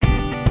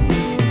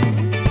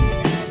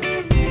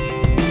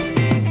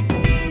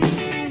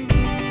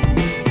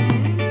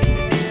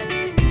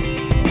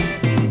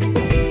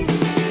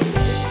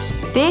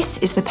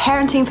is the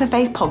Parenting for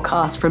Faith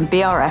podcast from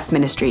BRF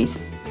Ministries.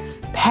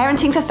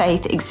 Parenting for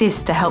Faith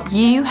exists to help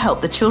you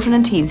help the children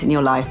and teens in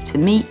your life to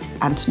meet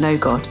and to know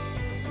God.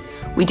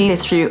 We do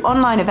this through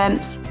online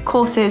events,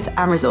 courses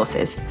and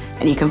resources,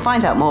 and you can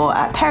find out more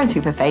at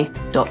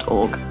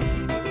parentingforfaith.org.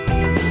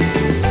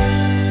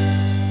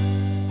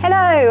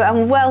 Hello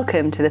and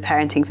welcome to the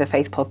Parenting for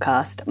Faith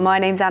podcast. My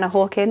name's Anna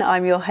Hawkin.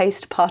 I'm your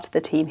host, part of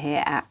the team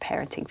here at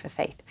Parenting for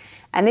Faith.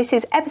 And this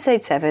is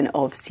episode 7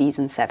 of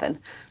season 7,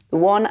 the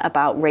one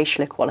about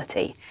racial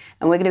equality.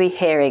 And we're going to be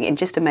hearing in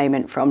just a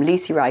moment from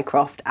Lucy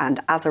Rycroft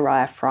and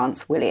Azariah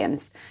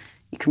France-Williams.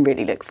 You can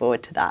really look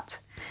forward to that.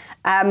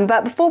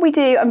 But before we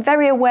do, I'm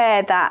very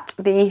aware that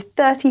the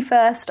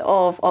 31st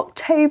of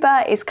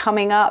October is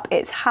coming up.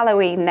 It's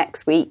Halloween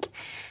next week.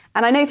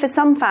 And I know for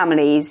some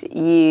families,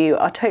 you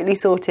are totally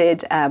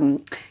sorted.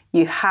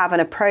 You have an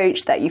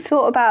approach that you've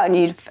thought about and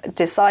you've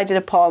decided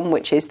upon,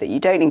 which is that you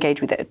don't engage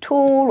with it at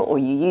all, or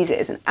you use it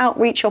as an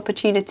outreach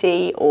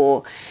opportunity,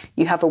 or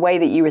you have a way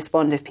that you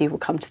respond if people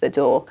come to the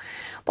door.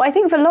 But I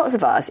think for lots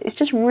of us, it's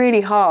just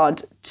really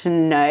hard to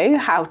know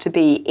how to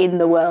be in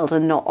the world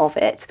and not of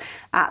it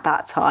at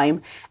that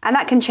time. And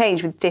that can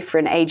change with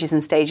different ages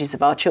and stages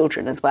of our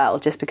children as well.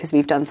 Just because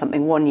we've done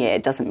something one year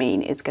doesn't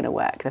mean it's going to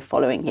work the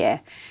following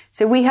year.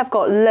 So we have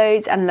got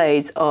loads and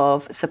loads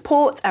of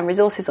support and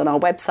resources on our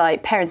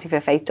website,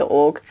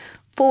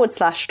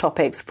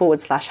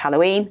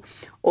 parentingforfaith.org/topics/Halloween,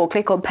 or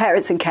click on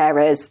parents and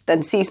carers,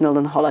 then seasonal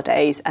and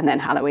holidays, and then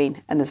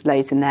Halloween, and there's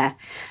loads in there.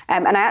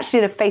 And I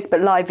actually did a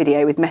Facebook Live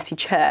video with Messy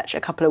Church a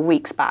couple of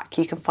weeks back.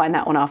 You can find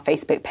that on our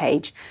Facebook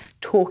page,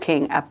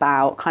 talking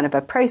about kind of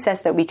a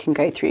process that we can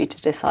go through to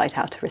decide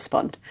how to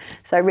respond.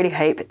 So I really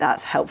hope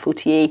that's helpful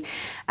to you.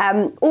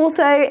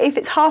 Also, if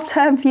it's half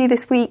term for you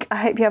this week, I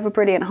hope you have a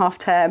brilliant half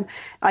term.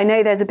 I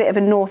know there's a bit of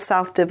a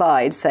north-south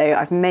divide, so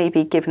I've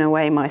maybe given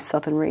away my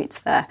southern roots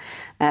there.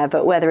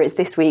 But whether it's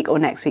this week or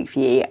next week for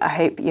you, I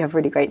hope you have a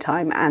really great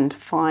time and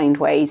find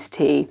ways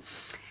to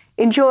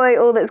enjoy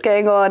all that's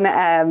going on.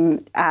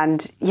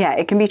 And yeah,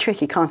 it can be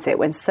tricky, can't it,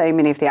 when so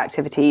many of the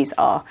activities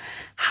are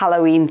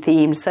Halloween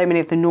themed. So many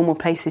of the normal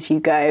places you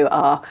go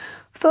are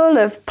full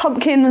of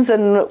pumpkins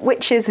and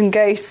witches and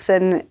ghosts,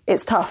 and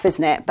it's tough,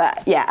 isn't it?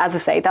 But yeah, as I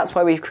say, that's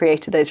why we've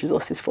created those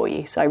resources for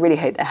you. So I really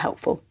hope they're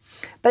helpful.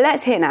 But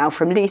let's hear now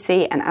from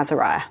Lucy and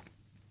Azariah.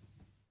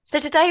 So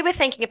today we're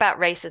thinking about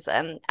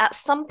racism. At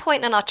some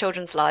point in our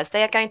children's lives,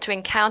 they are going to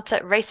encounter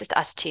racist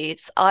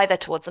attitudes either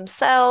towards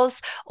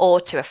themselves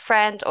or to a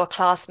friend or a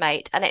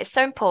classmate. And it's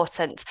so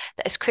important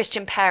that as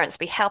Christian parents,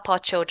 we help our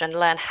children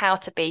learn how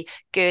to be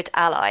good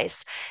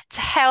allies.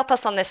 To help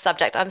us on this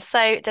subject, I'm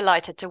so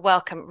delighted to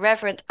welcome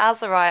Reverend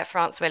Azariah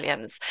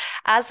France-Williams.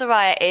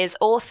 Azariah is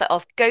author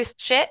of Ghost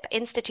Ship,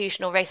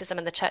 Institutional Racism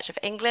in the Church of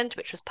England,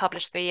 which was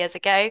published 3 years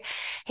ago.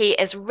 He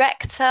is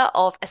rector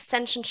of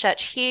Ascension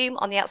Church Hume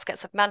on the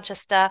outskirts of Manchester.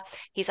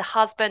 He's a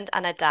husband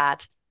and a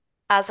dad.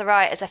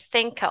 Azariah is a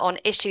thinker on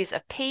issues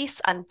of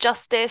peace and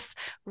justice,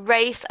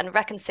 race and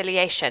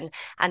reconciliation,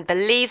 and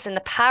believes in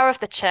the power of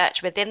the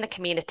church within the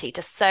community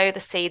to sow the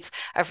seeds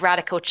of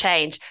radical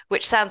change,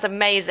 which sounds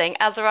amazing.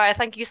 Azariah,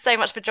 thank you so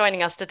much for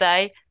joining us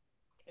today.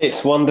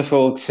 It's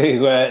wonderful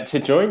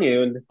to join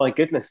you, and my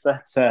goodness,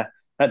 that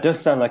does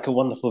sound like a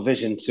wonderful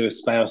vision to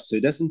espouse to,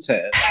 doesn't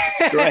it?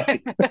 It's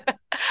great.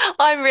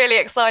 I'm really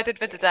excited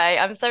for today.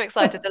 I'm so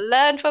excited to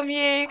learn from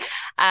you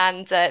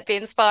and be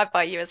inspired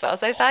by you as well.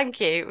 So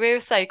thank you. We're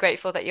so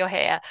grateful that you're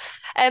here.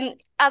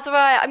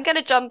 Azariah, I'm going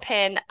to jump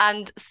in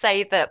and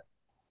say that,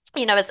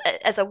 you know,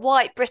 as a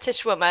white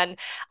British woman,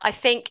 I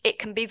think it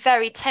can be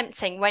very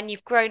tempting when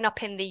you've grown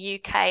up in the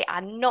UK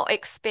and not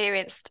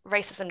experienced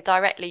racism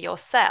directly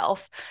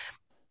yourself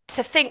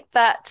to think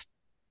that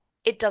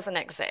it doesn't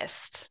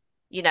exist,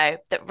 you know,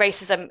 that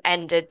racism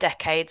ended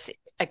decades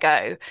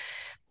ago.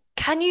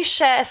 Can you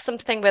share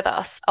something with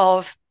us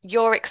of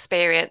your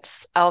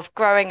experience of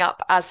growing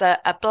up as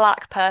a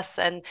Black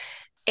person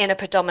in a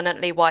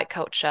predominantly white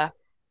culture?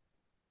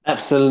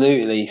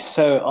 Absolutely.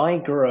 So I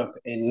grew up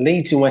in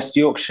Leeds in West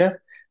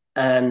Yorkshire,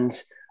 and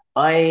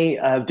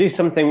I do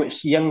something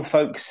which young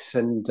folks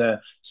and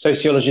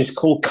sociologists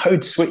call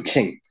code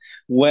switching,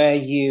 where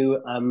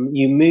you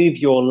move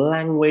your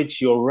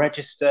language, your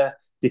register,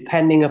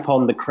 depending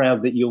upon the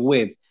crowd that you're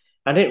with.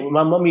 And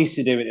my mum used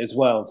to do it as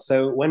well.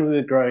 So when we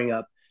were growing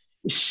up,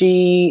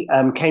 she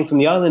came from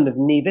the island of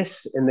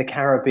Nevis in the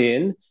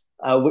Caribbean,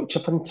 which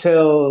up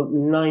until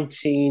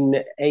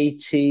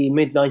 1980,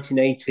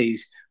 mid-1980s,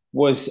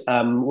 was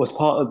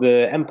part of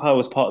the empire,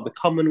 was part of the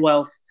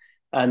Commonwealth,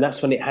 and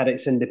that's when it had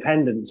its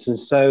independence. And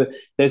so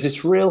there's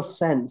this real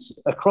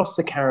sense across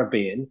the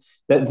Caribbean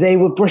that they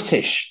were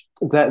British,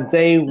 that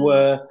they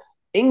were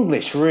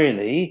English,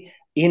 really,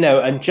 you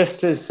know, and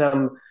just as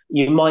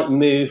you might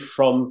move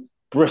from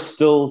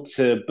Bristol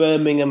to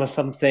Birmingham or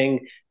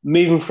something,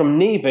 moving from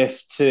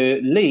Nevis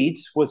to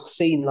Leeds was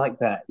seen like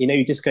that. You know,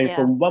 you're just going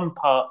from one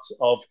part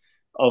of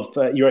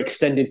your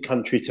extended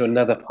country to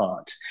another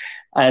part.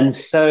 And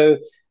so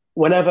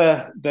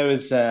whenever there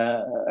was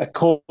a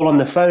call on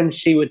the phone,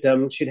 she'd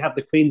have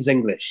the Queen's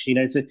English,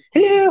 say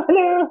hello,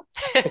 hello,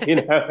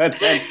 and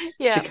then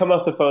Yeah. she'd come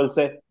off the phone and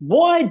say,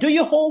 "Boy, do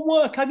your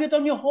homework. Have you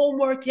done your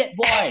homework yet,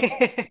 boy?"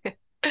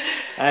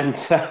 And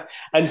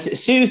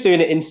she was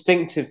doing it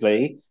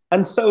instinctively,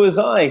 and so was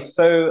I.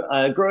 So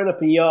growing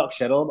up in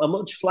Yorkshire, a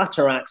much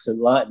flatter accent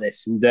like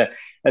this,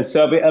 and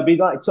so I'd be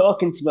like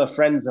talking to my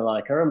friends.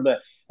 I remember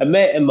a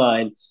mate of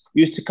mine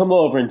used to come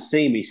over and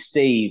see me,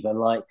 Steve,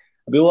 and I'd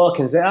be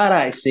walking and say, "All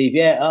right, Steve,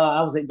 yeah,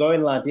 how's it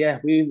going, lad? Yeah,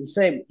 we were in the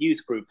same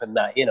youth group and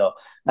that,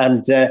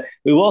 And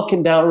we were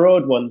walking down the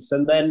road once,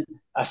 and then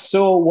I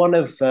saw one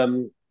of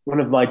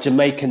my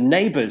Jamaican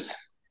neighbours,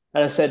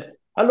 and I said,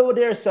 "Hello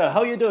there, sir.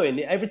 How you doing?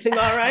 Everything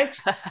all right?"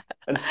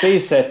 And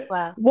Steve said,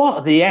 Wow.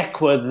 "What the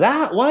heck was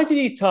that? Why did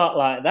you talk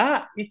like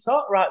that? You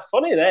talk right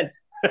funny then."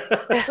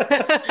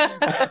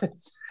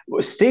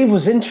 Steve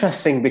was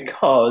interesting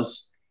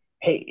because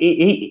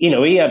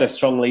he had a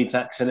strong Leeds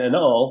accent and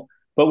all.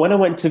 But when I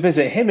went to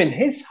visit him in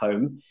his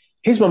home,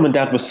 his mum and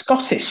dad were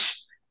Scottish,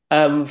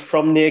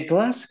 from near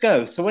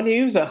Glasgow. So when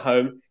he was at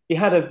home, he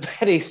had a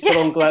very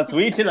strong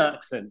Glaswegian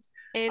accent.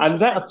 And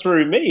that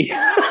threw me.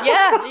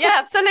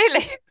 Yeah,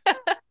 absolutely.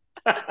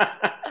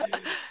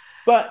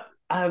 But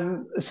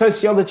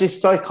sociologists,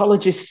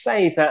 psychologists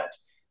say that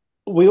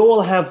we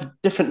all have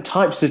different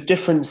types of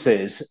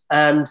differences,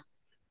 and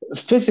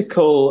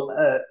physical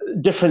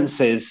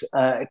differences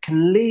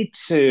can lead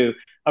to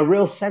a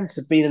real sense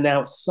of being an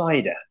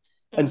outsider.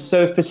 And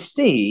so for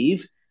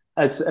Steve,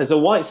 as a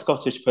white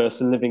Scottish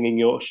person living in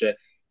Yorkshire,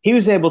 he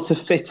was able to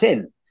fit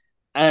in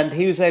and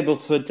he was able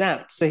to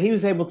adapt. So he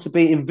was able to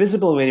be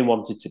invisible when he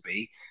wanted to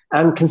be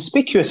and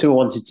conspicuous when he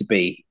wanted to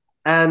be.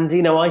 And,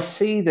 I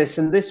see this,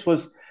 and this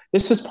was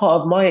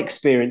part of my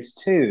experience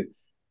too.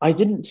 I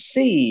didn't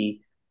see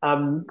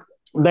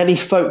many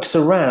folks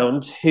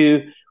around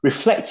who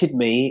reflected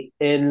me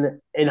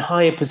in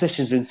higher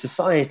positions in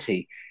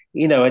society.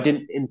 I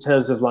didn't, in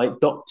terms of like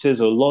doctors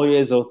or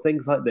lawyers or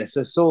things like this.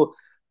 I saw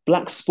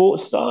black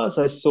sports stars,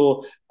 I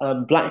saw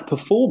black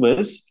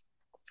performers,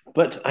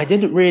 but I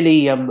didn't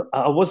really,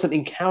 I wasn't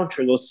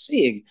encountering or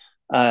seeing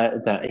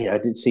that. I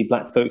didn't see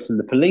black folks in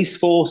the police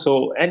force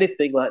or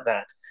anything like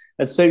that.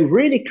 And so it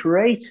really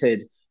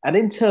created an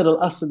internal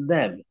us and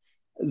them.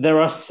 There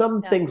are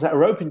some things that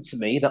are open to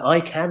me that I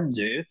can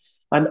do,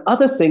 and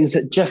other things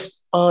that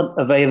just aren't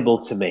available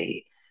to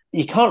me.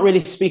 You can't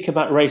really speak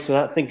about race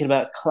without thinking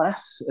about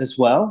class as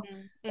well.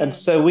 And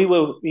so we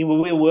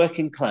were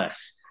working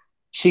class.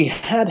 She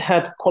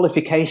had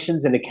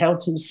qualifications in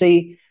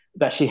accountancy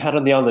that she had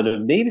on the island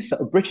of Nevis, that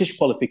were British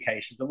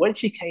qualifications. But when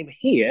she came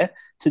here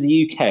to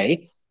the UK,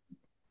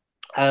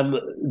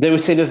 they were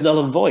seen as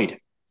null and void.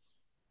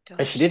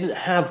 And she didn't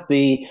have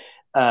the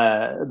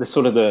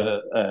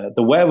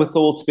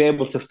wherewithal to be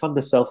able to fund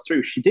herself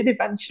through. She did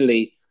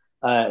eventually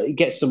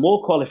get some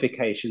more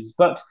qualifications,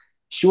 but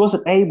she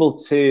wasn't able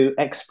to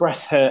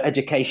express her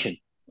education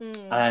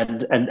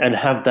and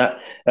have that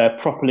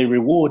properly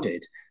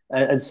rewarded.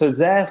 And so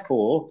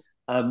therefore,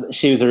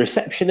 she was a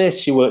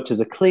receptionist, she worked as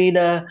a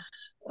cleaner,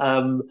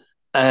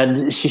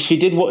 and she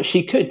did what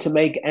she could to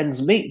make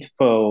ends meet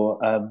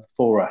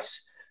for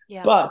us.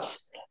 Yeah. But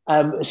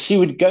she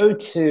would go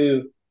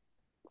to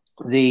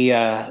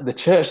the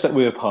church that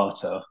we were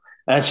part of,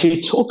 and she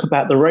would talk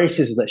about the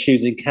racism that she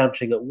was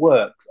encountering at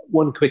work.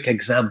 One quick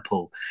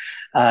example: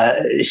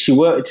 she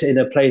worked in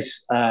a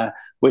place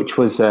which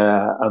was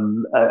a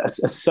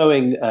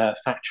sewing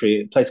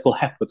factory, a place called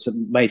Hepworth,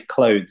 that made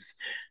clothes,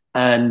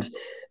 and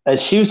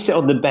she would sit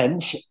on the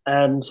bench,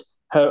 and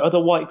her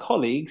other white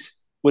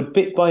colleagues would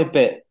bit by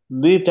bit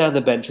move down the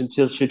bench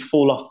until she'd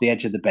fall off the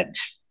edge of the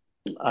bench,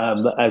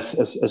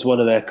 as one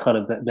of their kind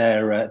of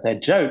their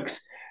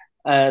jokes.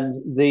 And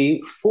the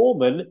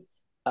foreman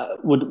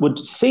would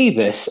see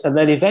this, and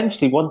then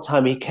eventually one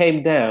time he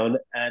came down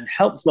and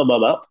helped my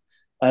mum up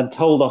and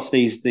told off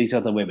these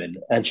other women,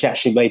 and she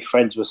actually made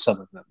friends with some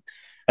of them.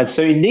 And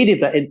so he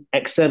needed that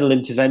external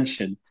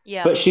intervention.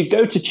 Yeah. But she'd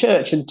go to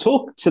church and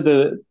talk to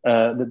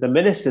the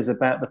ministers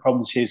about the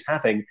problems she was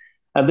having,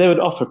 and they would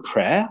offer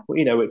prayer,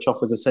 which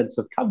offers a sense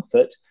of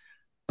comfort,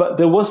 but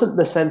there wasn't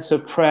the sense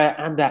of prayer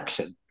and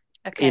action.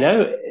 Okay.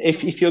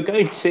 If you're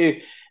going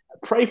to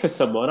pray for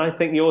someone, I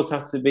think you always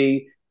have to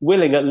be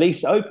willing, at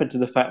least open to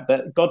the fact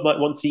that God might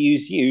want to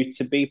use you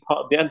to be part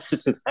of the answer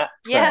to that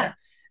prayer.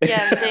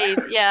 Yeah, indeed.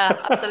 Yeah,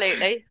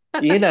 absolutely.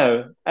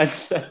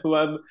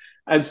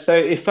 And so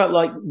it felt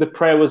like the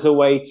prayer was a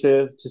way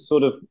to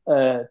sort of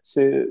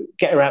to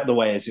get her out of the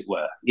way, as it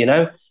were.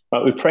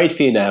 Right, we prayed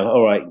for you now.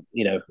 All right,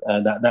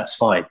 that's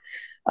fine.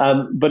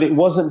 But it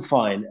wasn't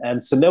fine,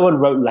 and so no one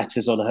wrote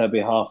letters on her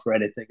behalf or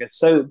anything. And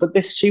so,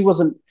 but she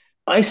wasn't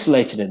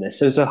isolated in this.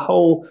 There's a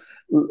whole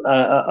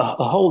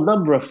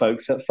number of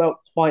folks that felt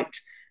quite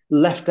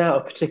left out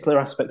of particular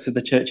aspects of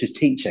the church's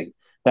teaching.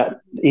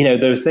 That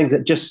those things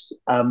that just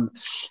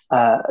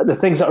the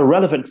things that are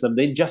relevant to them,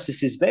 the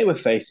injustices they were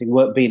facing,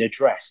 weren't being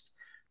addressed.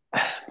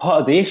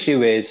 Part of the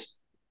issue is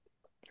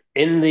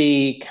in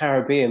the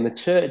Caribbean, the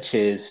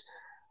churches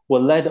were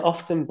led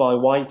often by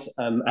white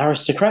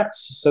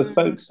aristocrats, so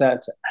folks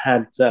that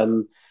had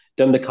done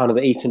the kind of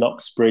the Eton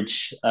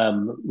Oxbridge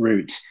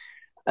route.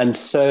 And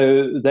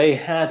so they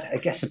had, I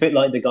guess, a bit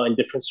like the guy in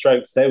Different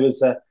Strokes. There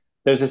was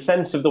a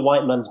sense of the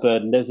white man's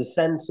burden. There's a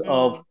sense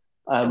of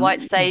The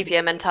white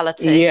savior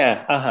mentality.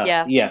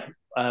 yeah.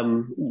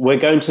 We're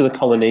going to the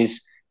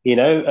colonies,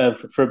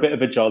 for a bit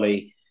of a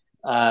jolly.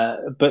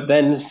 But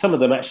then some of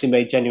them actually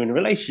made genuine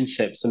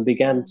relationships and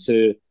began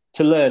to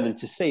learn and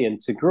to see and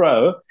to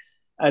grow.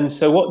 And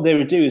so what they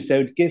would do is they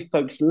would give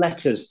folks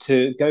letters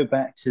to go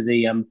back to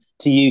the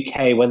to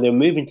UK when they were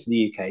moving to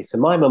the UK. So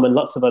my mum and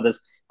lots of others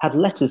had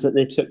letters that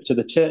they took to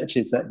the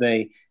churches that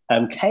they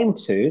came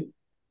to.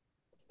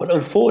 But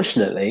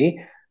unfortunately,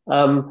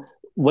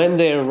 when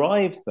they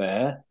arrived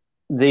there,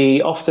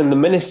 often the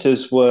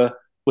ministers were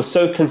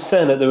so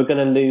concerned that they were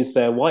going to lose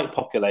their white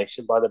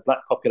population by the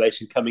black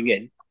population coming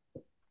in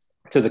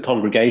to the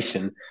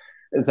congregation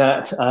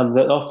that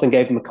often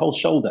gave them a cold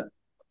shoulder.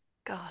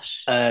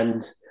 Gosh.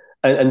 And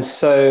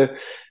so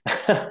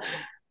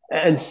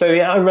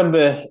yeah, I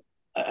remember.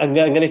 I'm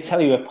going to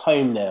tell you a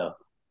poem now.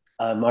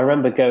 I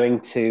remember going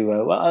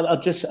to.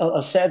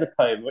 I'll share the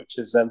poem, which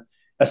is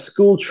a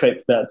school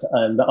trip that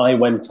I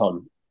went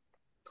on.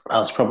 I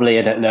was probably,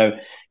 I don't know,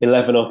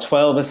 11 or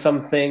 12 or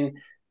something.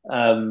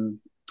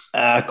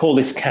 I call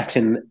this cat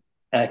in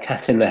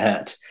the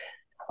hat.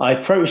 I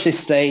approached this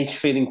stage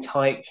feeling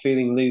tight,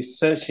 feeling loose,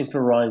 searching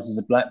for rhymes as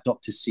a black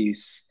Dr.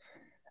 Seuss.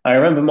 I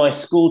remember my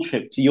school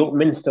trip to York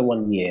Minster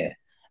one year.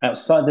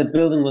 Outside the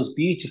building was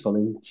beautiful,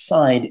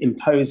 inside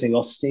imposing,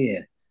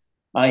 austere.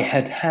 I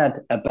had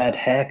had a bad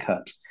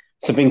haircut,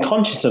 so being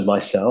conscious of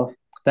myself,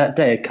 that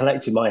day I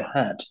collected my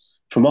hat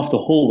from off the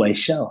hallway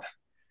shelf.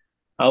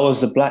 I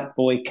was the black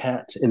boy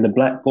cat in the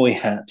black boy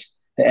hat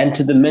that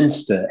entered the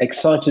minster,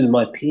 excited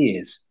my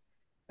peers.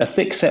 A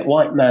thick-set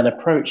white man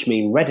approached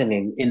me,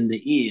 reddening in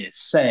the ears,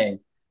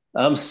 saying,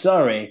 "I'm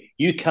sorry,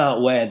 you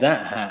can't wear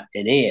that hat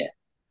in here."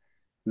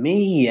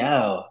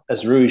 Meow,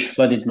 as rouge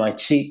flooded my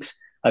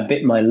cheeks, I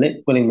bit my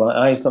lip, willing my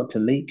eyes not to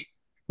leak.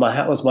 My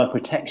hat was my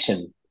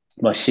protection,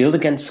 my shield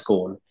against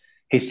scorn.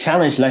 His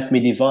challenge left me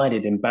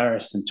divided,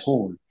 embarrassed and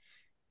torn.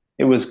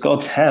 It was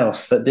God's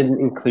house that didn't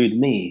include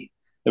me.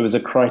 There was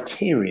a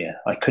criteria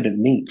I couldn't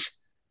meet.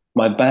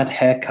 My bad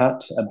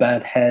haircut, a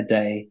bad hair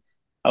day.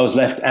 I was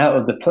left out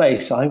of the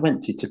place I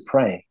went to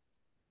pray.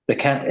 The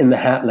cat in the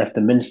hat left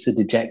the minster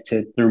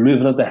dejected. The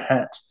removal of the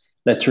hat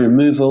led to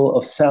removal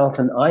of self,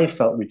 and I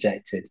felt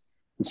rejected,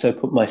 and so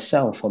put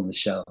myself on the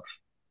shelf.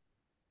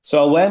 So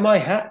I'll wear my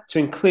hat to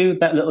include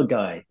that little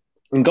guy,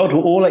 and God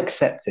will all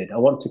accept it. I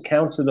want to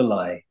counter the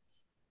lie.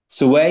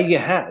 So wear your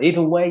hat,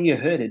 even where you're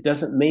hurt. It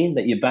doesn't mean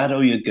that you're bad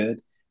or you're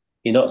good.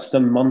 You're not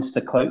some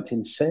monster cloaked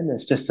in sin.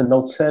 It's just an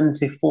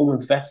alternative form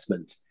of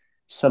vestment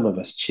some of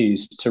us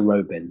choose to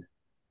robe in.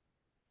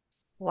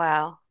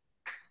 Wow.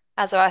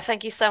 Azariah,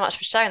 thank you so much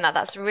for sharing that.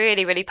 That's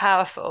really, really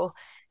powerful.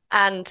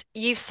 And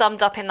you've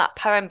summed up in that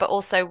poem, but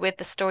also with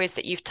the stories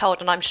that you've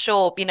told. And I'm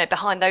sure,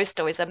 behind those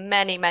stories are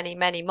many, many,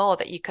 many more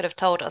that you could have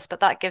told us. But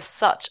that gives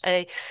such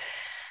a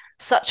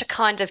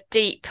kind of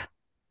deep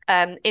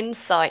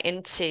insight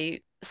into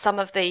some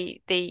of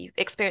the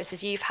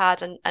experiences you've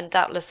had and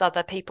doubtless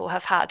other people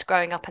have had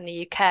growing up in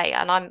the UK.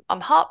 And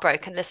I'm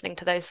heartbroken listening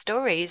to those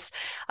stories.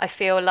 I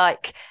feel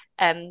like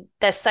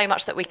there's so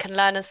much that we can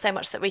learn and so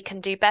much that we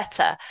can do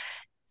better.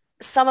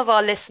 Some of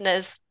our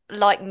listeners,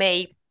 like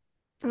me,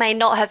 may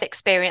not have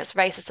experienced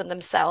racism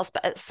themselves,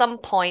 but at some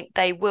point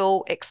they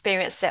will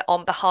experience it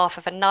on behalf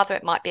of another.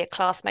 It might be a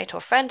classmate or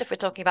a friend if we're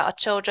talking about our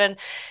children.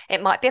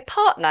 It might be a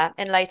partner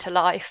in later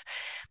life.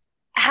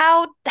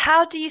 How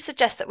do you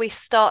suggest that we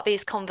start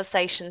these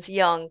conversations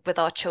young with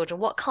our children?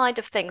 What kind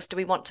of things do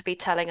we want to be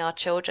telling our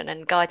children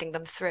and guiding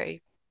them through?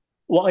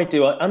 What I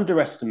do, I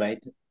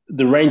underestimate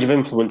the range of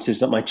influences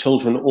that my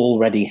children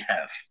already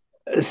have.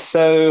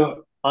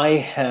 So I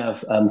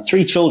have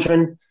 3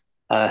 children,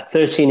 a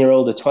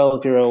 13-year-old, a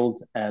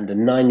 12-year-old, and a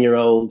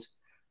 9-year-old.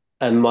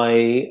 And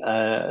my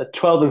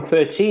 12 and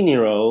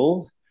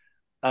 13-year-old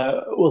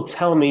will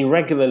tell me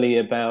regularly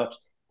about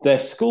their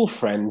school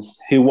friends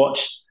who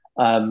watch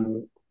a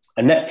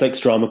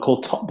Netflix drama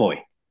called Top Boy.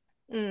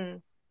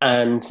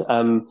 And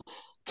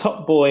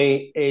Top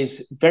Boy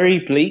is very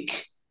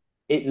bleak.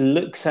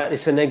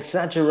 It's an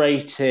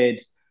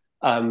exaggerated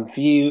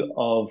view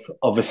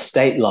of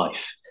estate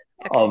life,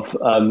 okay,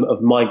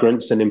 of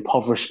migrants and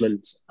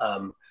impoverishment,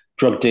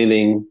 drug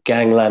dealing,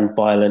 gangland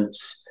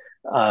violence.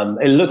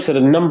 It looks at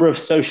a number of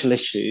social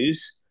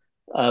issues,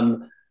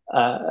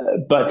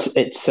 but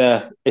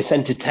it's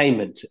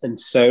entertainment, and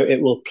so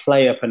it will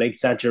play up and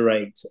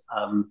exaggerate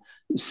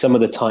some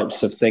of the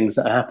types of things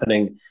that are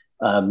happening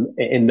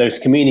in those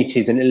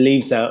communities, and it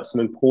leaves out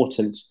some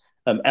important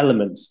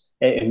elements,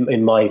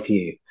 in my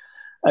view.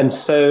 And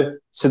so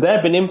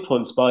they've been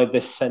influenced by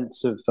this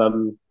sense of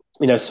sort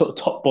of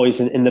Top Boys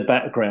in the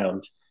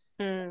background.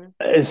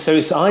 And so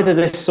it's either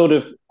this sort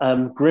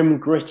of grim,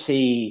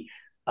 gritty,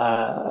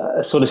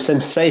 sort of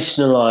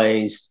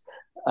sensationalized,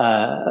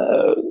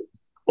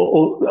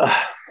 or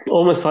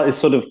almost like this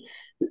sort of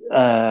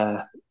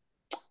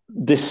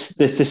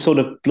this sort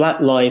of black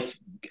life,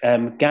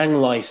 gang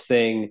life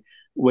thing,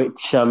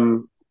 which a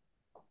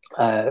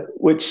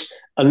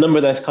number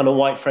of those kind of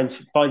white friends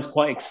finds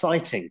quite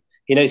exciting.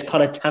 It's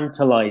kind of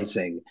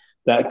tantalizing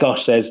that,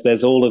 gosh,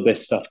 there's all of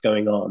this stuff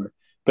going on,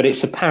 but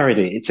it's a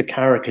parody, it's a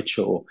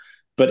caricature,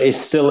 but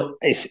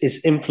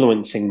it's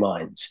influencing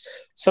minds.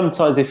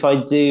 Sometimes if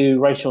I do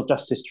racial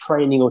justice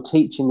training or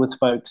teaching with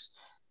folks,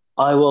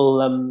 I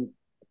will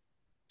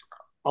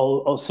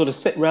I'll sort of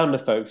sit around the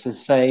folks and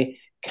say,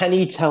 can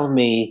you tell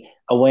me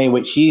a way in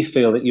which you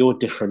feel that you're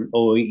different,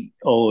 or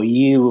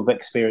you have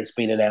experienced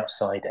being an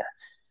outsider?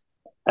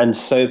 And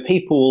so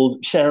people will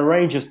share a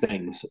range of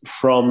things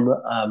from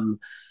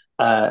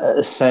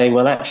saying,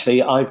 well,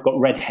 actually, I've got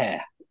red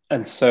hair.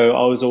 And so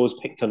I was always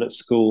picked on at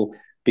school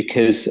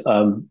because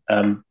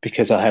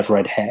I have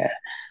red hair.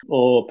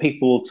 Or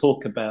people will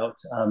talk about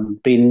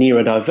being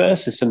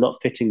neurodiverse and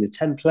not fitting the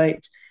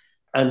template.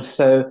 And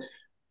so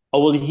I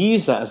will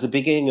use that as the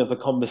beginning of a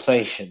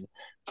conversation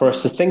for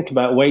us to think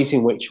about ways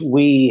in which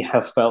we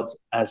have felt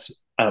as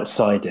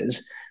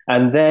outsiders.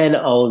 And then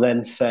I'll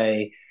then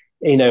say,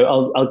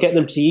 I'll get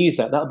them to use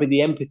that. That'll be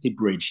the empathy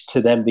bridge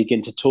to then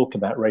begin to talk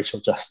about racial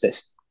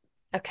justice.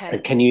 Okay.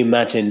 And can you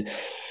imagine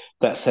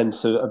that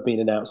sense of being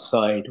an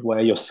outside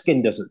where your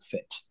skin doesn't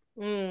fit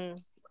in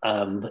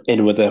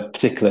with a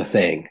particular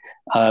thing?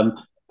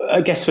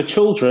 I guess for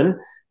children,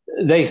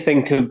 they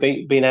think of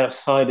being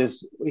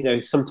outsiders,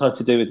 sometimes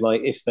to do with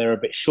like if they're a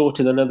bit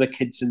shorter than other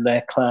kids in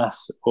their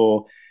class,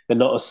 or they're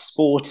not as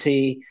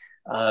sporty,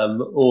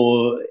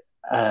 or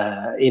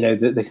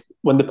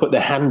when they put their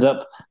hand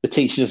up, the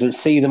teacher doesn't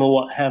see them or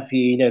what have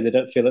you. They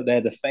don't feel that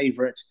they're the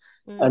favourite.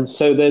 And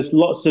so there's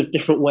lots of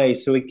different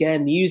ways. So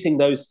again, using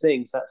those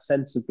things, that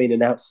sense of being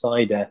an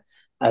outsider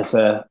as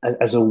a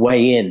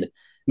way in. I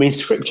mean,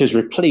 Scripture's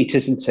replete,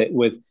 isn't it,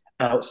 with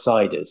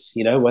outsiders?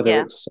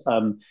 Whether it's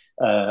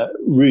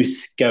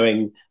Ruth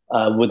going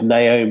with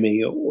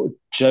Naomi, or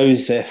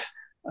Joseph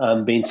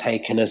being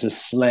taken as a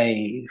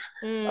slave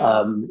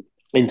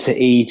into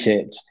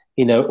Egypt.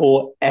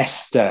 Or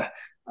Esther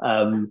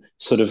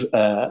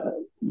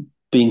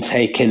being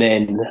taken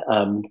in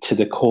to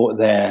the court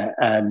there.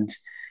 And,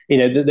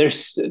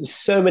 there's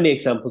so many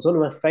examples. One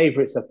of my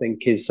favorites, I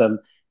think, is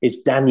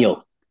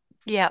Daniel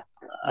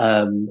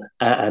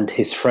and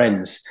his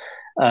friends,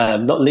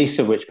 not least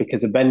of which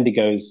because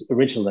Abednego's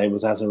original name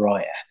was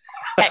Azariah.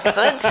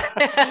 Excellent.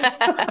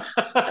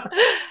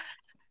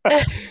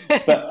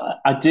 But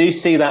I do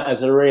see that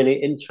as a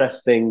really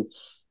interesting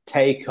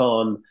take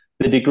on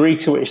the degree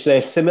to which they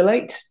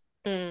assimilate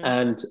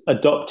and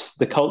adopt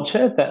the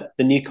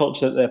new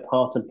culture that they're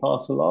part and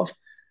parcel of,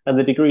 and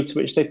the degree to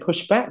which they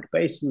push back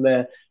based on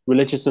their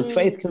religious and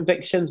faith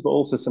convictions, but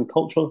also some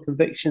cultural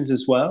convictions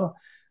as well.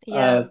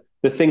 The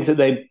things that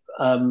they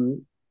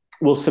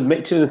will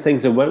submit to and the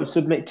things they won't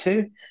submit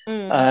to,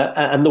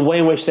 and the way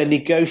in which they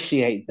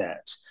negotiate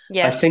that.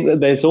 Yeah. I think that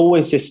there's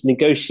always this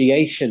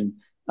negotiation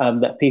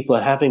that people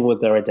are having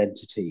with their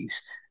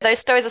identities. Those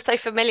stories are so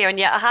familiar, and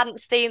yet I hadn't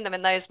seen them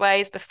in those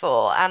ways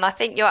before. And I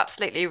think you're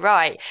absolutely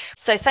right.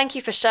 So thank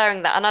you for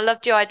sharing that. And I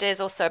loved your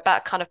ideas also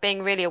about kind of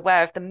being really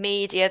aware of the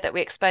media that we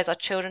expose our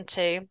children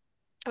to,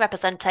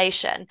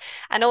 representation,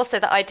 and also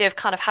the idea of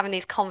kind of having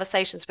these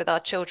conversations with our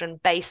children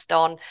based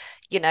on,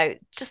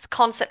 just the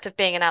concept of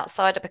being an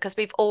outsider, because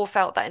we've all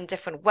felt that in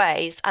different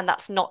ways. And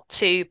that's not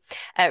to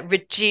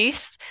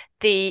reduce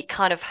the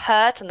kind of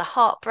hurt and the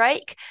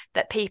heartbreak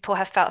that people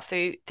have felt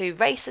through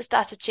racist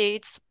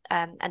attitudes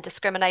and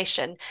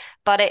discrimination,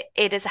 but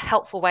it is a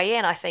helpful way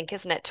in, I think,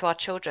 isn't it, to our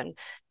children,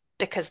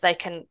 because they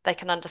can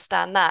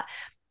understand that.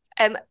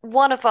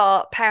 One of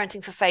our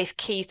Parenting for Faith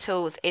key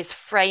tools is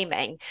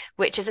framing,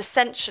 which is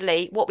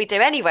essentially what we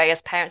do anyway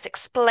as parents,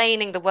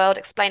 explaining the world,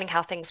 explaining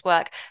how things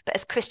work, but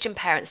as Christian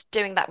parents,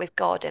 doing that with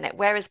God in it.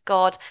 Where is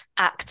God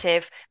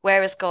active?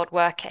 Where is God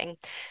working?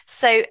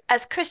 So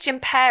as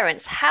Christian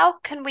parents, how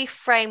can we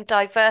frame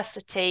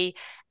diversity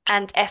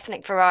and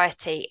ethnic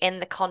variety in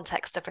the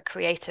context of a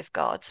creative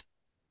God?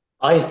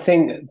 I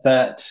think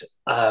that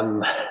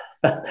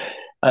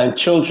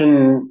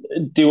children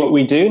do what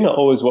we do, not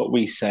always what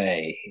we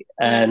say.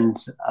 And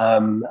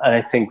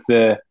I think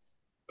the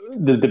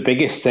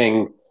biggest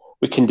thing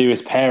we can do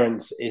as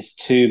parents is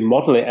to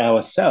model it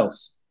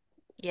ourselves.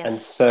 Yes.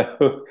 And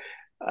so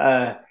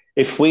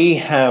if we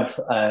have,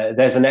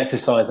 there's an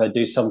exercise I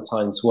do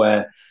sometimes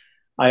where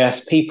I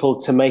ask people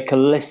to make a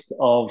list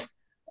of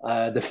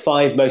the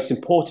 5 most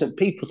important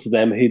people to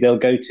them who they'll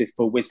go to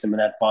for wisdom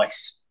and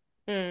advice.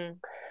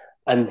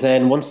 And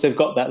then once they've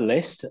got that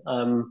list,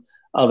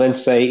 I'll then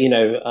say,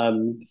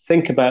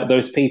 think about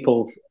those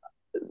people.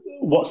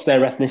 What's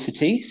their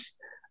ethnicities?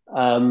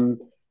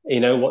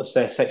 What's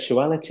their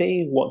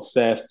sexuality? What's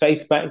their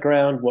faith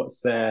background?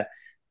 What's their...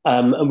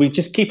 and we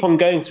just keep on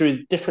going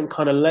through different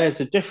kind of layers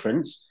of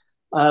difference.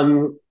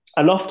 And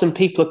often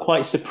people are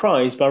quite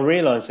surprised by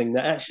realizing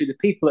that actually the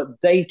people that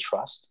they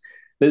trust,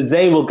 that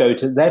they will go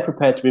to, they're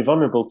prepared to be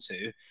vulnerable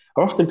to,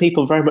 are often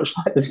people very much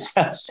like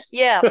themselves.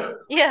 Yeah.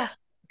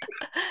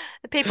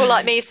 The people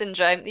like me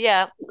syndrome.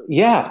 Yeah.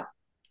 Yeah.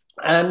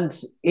 and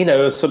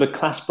sort of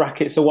class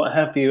brackets or what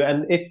have you.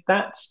 And if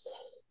that's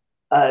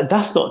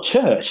not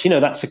church,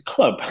 that's a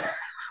club.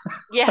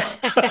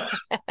 Yeah.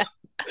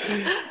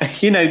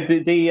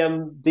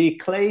 The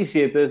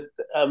ecclesia,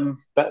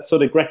 that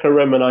sort of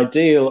Greco-Roman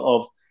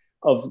ideal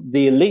of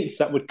the elites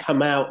that would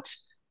come out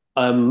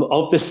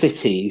of the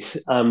cities,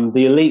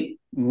 the elite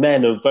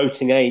men of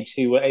voting age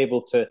who were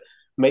able to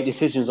make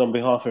decisions on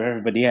behalf of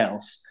everybody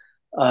else.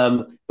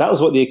 That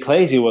was what the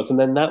ecclesia was, and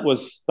then that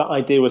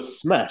idea was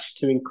smashed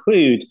to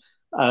include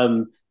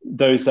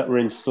those that were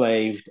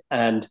enslaved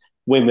and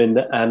women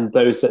and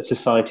those that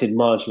society had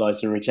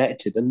marginalized and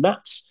rejected. And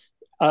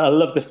I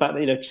love the fact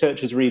that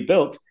church was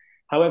rebuilt.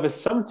 However,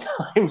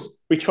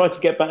 sometimes we try to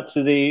get back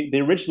to the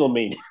original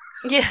meaning.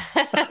 Yeah.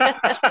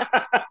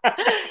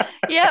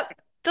 Yep.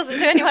 Doesn't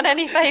do anyone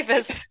any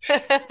favors.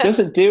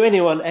 Doesn't do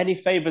anyone any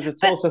favors at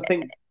all. So I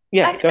think,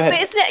 go ahead. But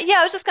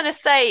I was just going to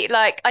say,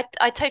 like,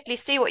 I totally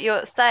see what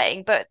you're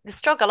saying, but the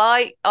struggle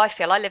I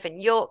feel, I live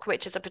in York,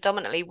 which is a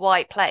predominantly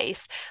white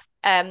place.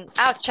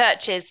 Our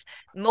church is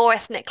more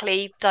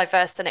ethnically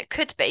diverse than it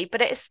could be,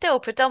 but it is still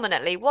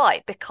predominantly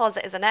white because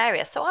it is an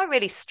area. So I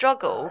really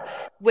struggle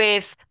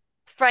with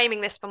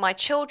framing this for my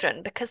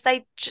children because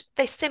they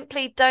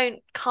simply don't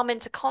come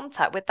into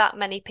contact with that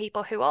many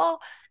people who are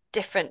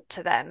different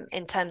to them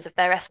in terms of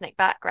their ethnic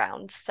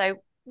background. So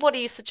what do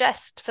you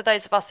suggest for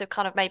those of us who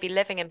kind of maybe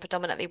living in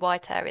predominantly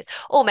white areas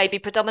or maybe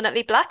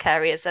predominantly black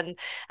areas, and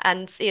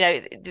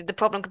the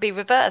problem could be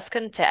reversed,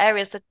 couldn't it?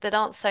 Areas that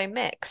aren't so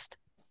mixed.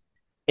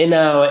 In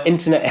our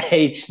internet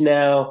age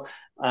now,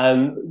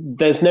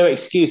 there's no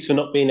excuse for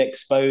not being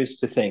exposed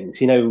to things.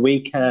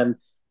 We can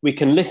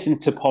listen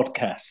to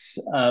podcasts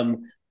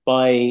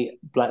by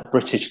Black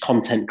British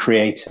content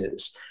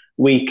creators.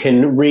 We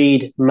can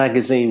read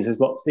magazines. There's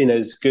lots,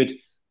 there's good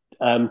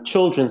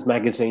children's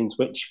magazines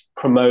which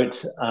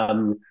promote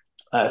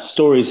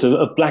stories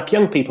of Black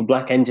young people,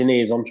 Black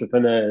engineers,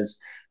 entrepreneurs,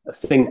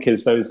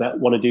 thinkers, those that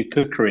want to do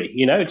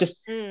cookery,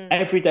 just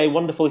everyday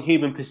wonderful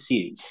human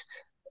pursuits.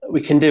 We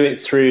can do it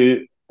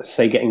through,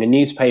 say, getting a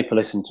newspaper,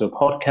 listen to a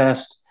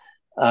podcast,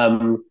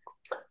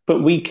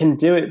 but we can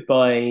do it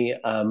by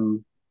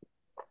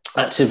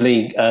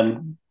actively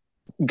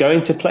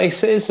going to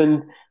places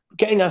and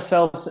getting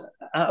ourselves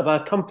out of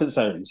our comfort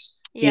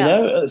zones.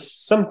 Yeah.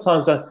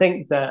 Sometimes I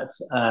think that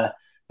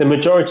the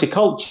majority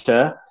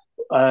culture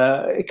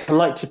can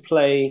like to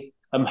play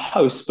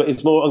host, but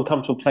is more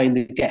uncomfortable playing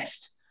the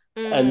guest.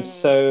 And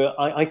so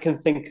I can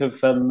think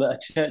of a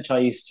church I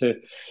used to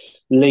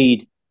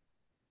lead,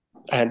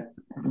 and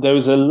there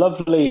was a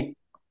lovely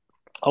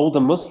older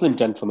Muslim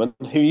gentleman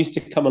who used to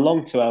come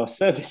along to our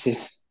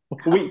services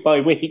week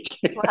by week.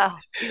 Wow.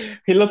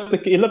 He loved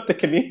the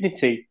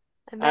community.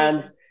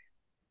 Amazing.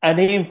 And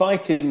he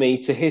invited me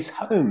to his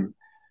home.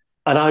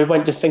 And I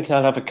went just thinking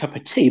I'd have a cup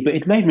of tea, but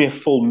it made me a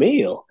full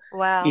meal.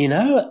 Wow.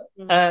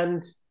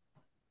 And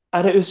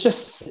it was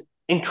just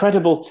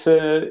incredible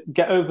to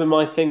get over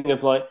my thing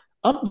of like,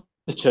 I'm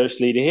the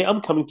church leader here,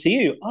 I'm coming to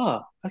you.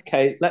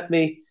 Okay, let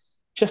me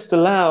just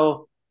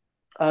allow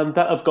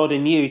that of God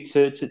in you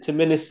to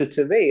minister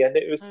to me. And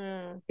it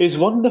was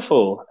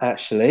wonderful,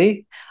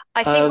 actually.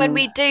 I think when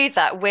we do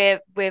that, we're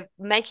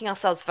making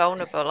ourselves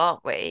vulnerable,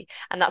 aren't we?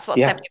 And that's what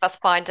so many of us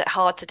find it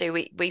hard to do.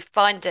 We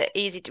find it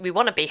easy we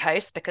want to be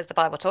hosts because the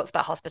Bible talks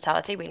about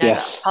hospitality. We know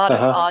that's part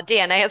of our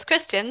DNA as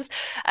Christians.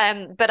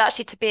 But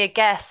actually to be a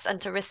guest and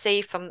to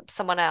receive from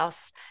someone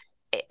else,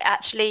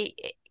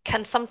 it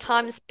can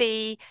sometimes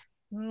be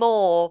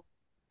more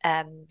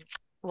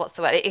what's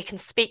the word? It can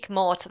speak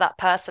more to that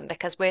person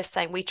because we're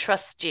saying we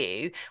trust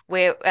you.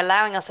 We're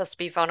allowing ourselves to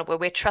be vulnerable.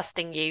 We're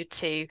trusting you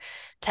to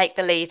take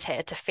the lead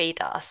here to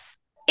feed us.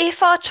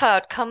 If our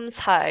child comes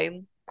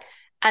home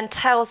and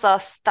tells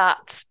us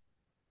that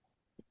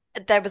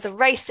there was a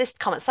racist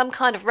comment, some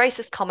kind of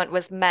racist comment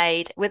was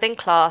made within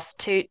class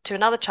to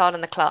another child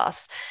in the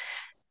class,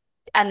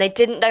 and they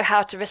didn't know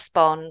how to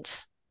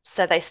respond,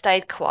 so they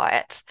stayed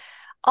quiet.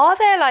 Are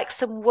there like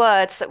some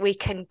words that we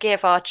can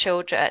give our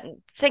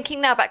children?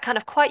 Thinking now about kind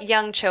of quite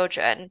young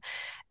children,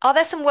 are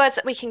there some words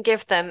that we can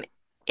give them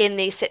in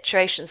these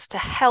situations to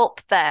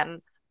help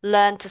them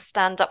learn to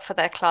stand up for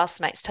their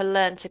classmates, to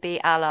learn to be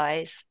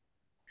allies?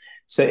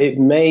 So it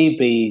may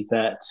be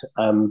that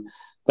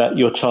that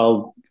your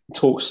child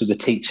talks to the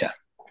teacher.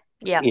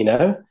 Yeah.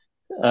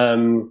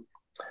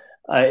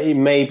 It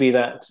may be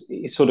that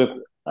sort of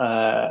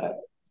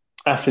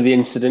after the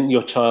incident,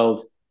 your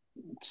child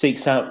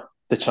seeks out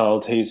the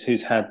child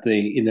who's had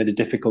the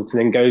difficulty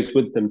and then goes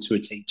with them to a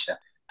teacher.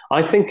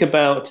 I think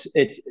about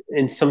it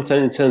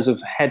sometimes in terms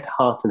of head,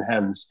 heart, and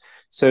hands.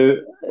 So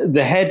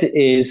the head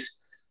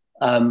is,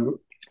 I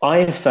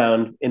have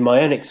found in my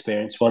own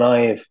experience when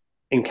I have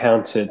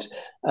encountered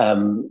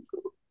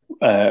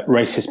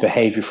racist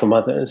behavior from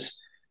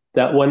others,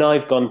 that when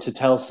I've gone to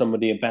tell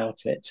somebody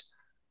about it,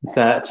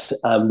 that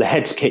the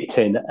head's kicked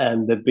in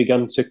and they've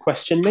begun to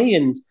question me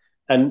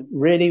and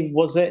really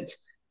was it?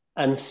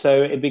 And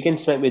so it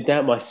begins to make me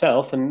doubt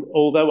myself. And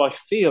although I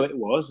feel it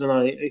was, and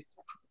I,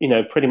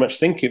 pretty much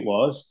think it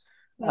was,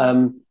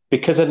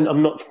 because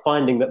I'm not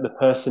finding that the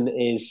person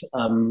is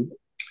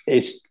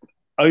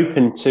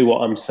open to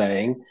what I'm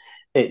saying,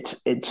 it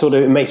sort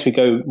of, it makes me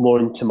go more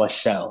into my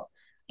shell.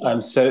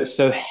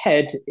 So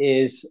head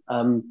is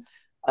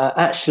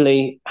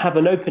actually have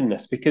an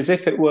openness, because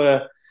if it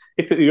were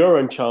your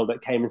own child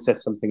that came and said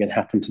something had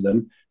happened to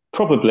them,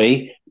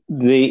 probably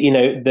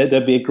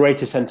there'd be a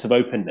greater sense of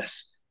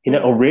openness.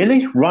 Oh,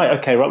 really? Right.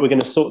 Okay. Right. We're going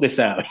to sort this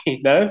out.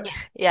 Yeah.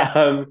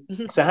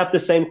 So have the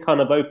same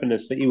kind of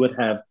openness that you would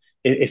have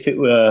if it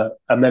were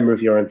a member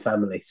of your own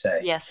family, say.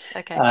 Yes.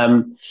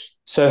 Okay.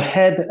 So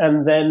head,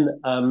 and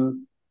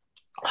then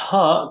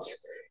heart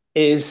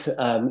is,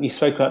 you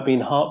spoke about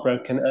being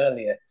heartbroken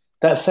earlier.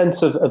 That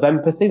sense of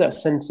empathy, that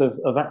sense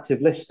of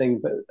active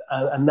listening, but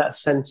and that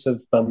sense of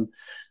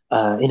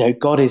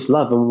God is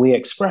love, and we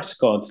express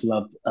God's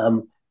love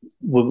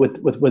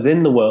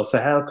within the world. So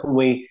how can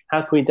we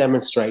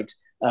demonstrate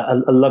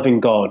a loving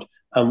God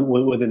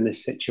within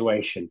this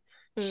situation?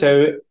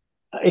 So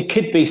it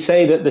could be,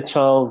 say, that the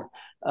child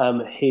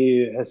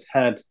who has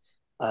had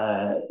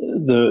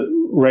the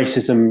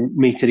racism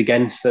meted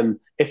against them,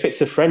 if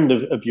it's a friend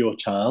of your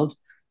child,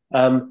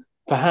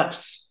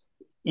 perhaps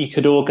you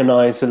could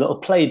organise a little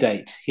play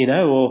date,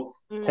 or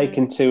take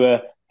them to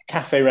a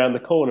cafe around the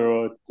corner,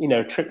 or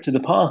a trip to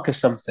the park or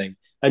something,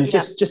 and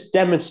just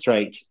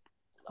demonstrate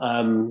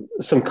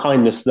some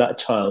kindness to that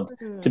child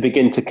to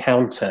begin to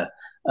counter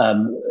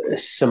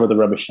some of the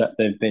rubbish that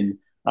they've been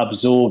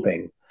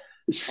absorbing.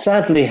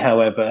 Sadly,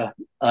 however,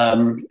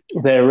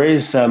 there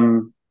is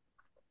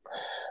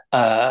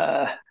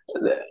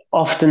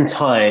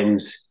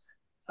oftentimes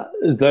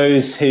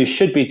those who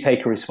should be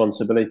taking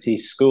responsibility,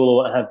 school or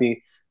what have you,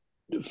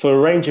 for a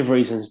range of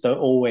reasons, don't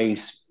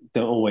always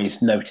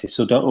notice,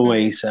 or don't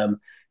always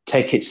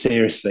take it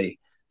seriously.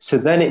 So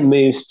then it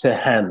moves to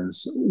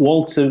hands.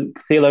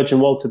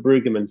 Theologian Walter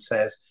Brueggemann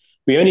says,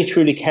 we only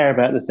truly care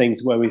about the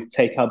things where we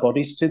take our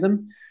bodies to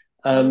them.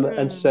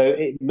 And so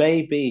it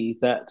may be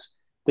that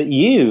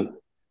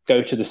you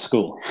go to the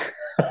school.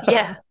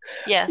 Yeah.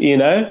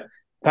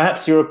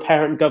 Perhaps you're a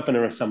parent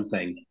governor or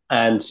something,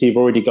 and so you've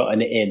already got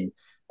an in.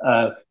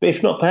 But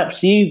if not,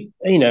 perhaps you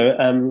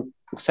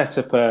set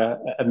up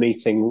a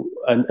meeting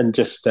and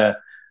just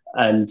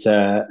and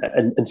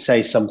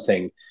say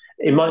something.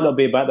 It might not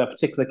be about that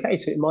particular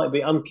case. It might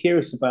be, I'm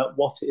curious about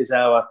what is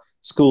our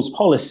school's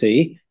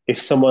policy if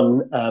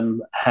someone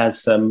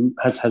has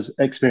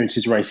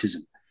experiences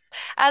racism.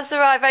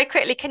 Azariah, very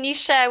quickly, can you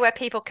share where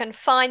people can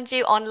find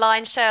you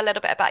online? Share a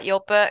little bit about your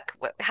book.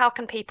 How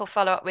can people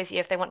follow up with you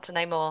if they want to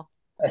know more?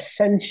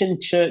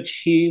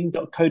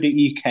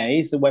 ascensionchurchhume.co.uk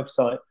is the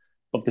website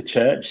of the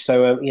church.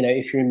 So,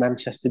 if you're in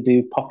Manchester,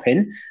 do pop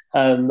in.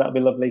 That'd be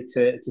lovely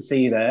to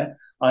see you there.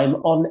 I'm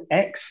on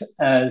X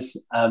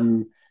as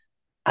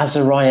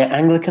Azariah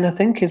Anglican, I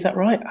think. Is that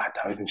right? I'm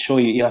not even sure.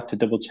 You'll have to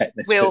double check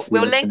this. We'll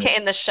link it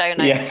in the show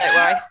notes.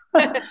 Yeah. Don't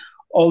worry.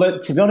 Although,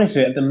 to be honest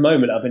with you, at the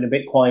moment, I've been a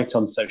bit quiet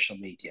on social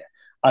media.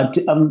 I'm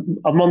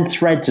on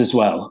Threads as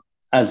well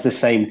as the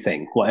same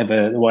thing,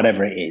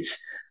 whatever it is.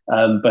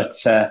 But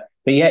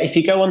yeah, if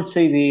you go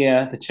onto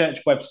the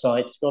church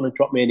website, if you want to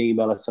drop me an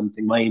email or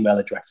something, my email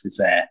address is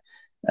there.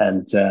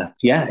 And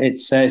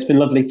it's been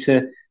lovely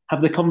to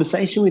have the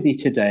conversation with you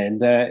today.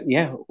 And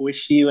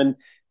wish you and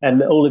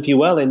all of you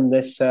well in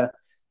this.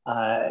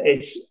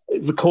 It's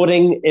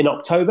recording in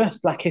October,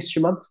 Black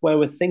History Month, where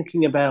we're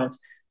thinking about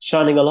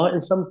shining a light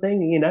on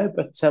something,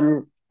 but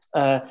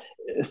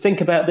think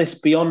about this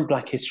beyond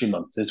Black History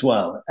Month as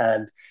well,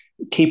 and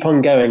keep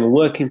on going and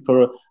working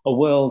for a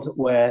world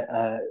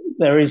where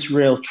there is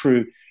real,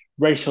 true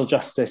racial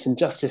justice and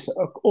justice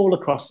all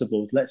across the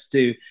board. Let's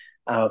do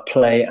our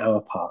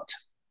part.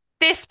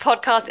 This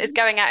podcast is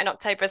going out in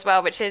October as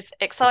well, which is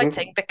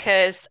exciting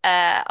because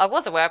I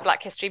was aware of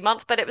Black History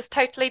Month, but it was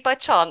totally by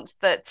chance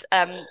that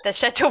the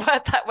schedule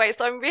worked that way.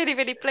 So I'm really,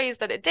 really pleased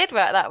that it did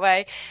work that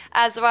way.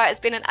 Azariah, it's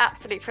been an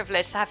absolute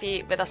privilege to have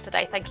you with us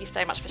today. Thank you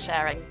so much for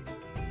sharing.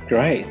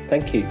 Great.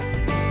 Thank you.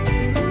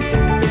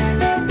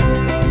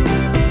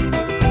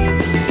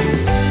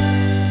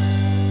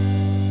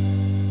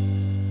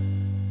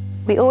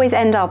 We always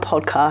end our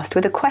podcast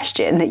with a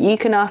question that you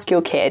can ask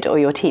your kid or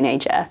your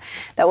teenager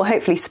that will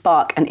hopefully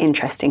spark an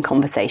interesting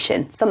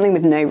conversation, something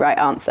with no right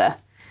answer.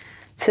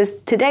 So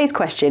today's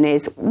question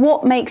is,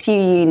 what makes you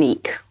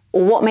unique,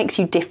 or what makes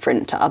you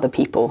different to other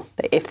people,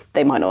 if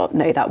they might not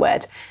know that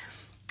word?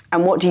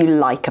 And what do you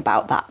like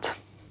about that?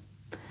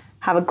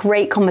 Have a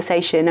great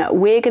conversation.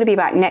 We're going to be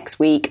back next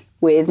week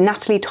with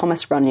Natalie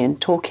Thomas Runyon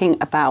talking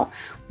about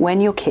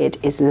when your kid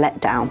is let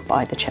down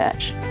by the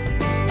church.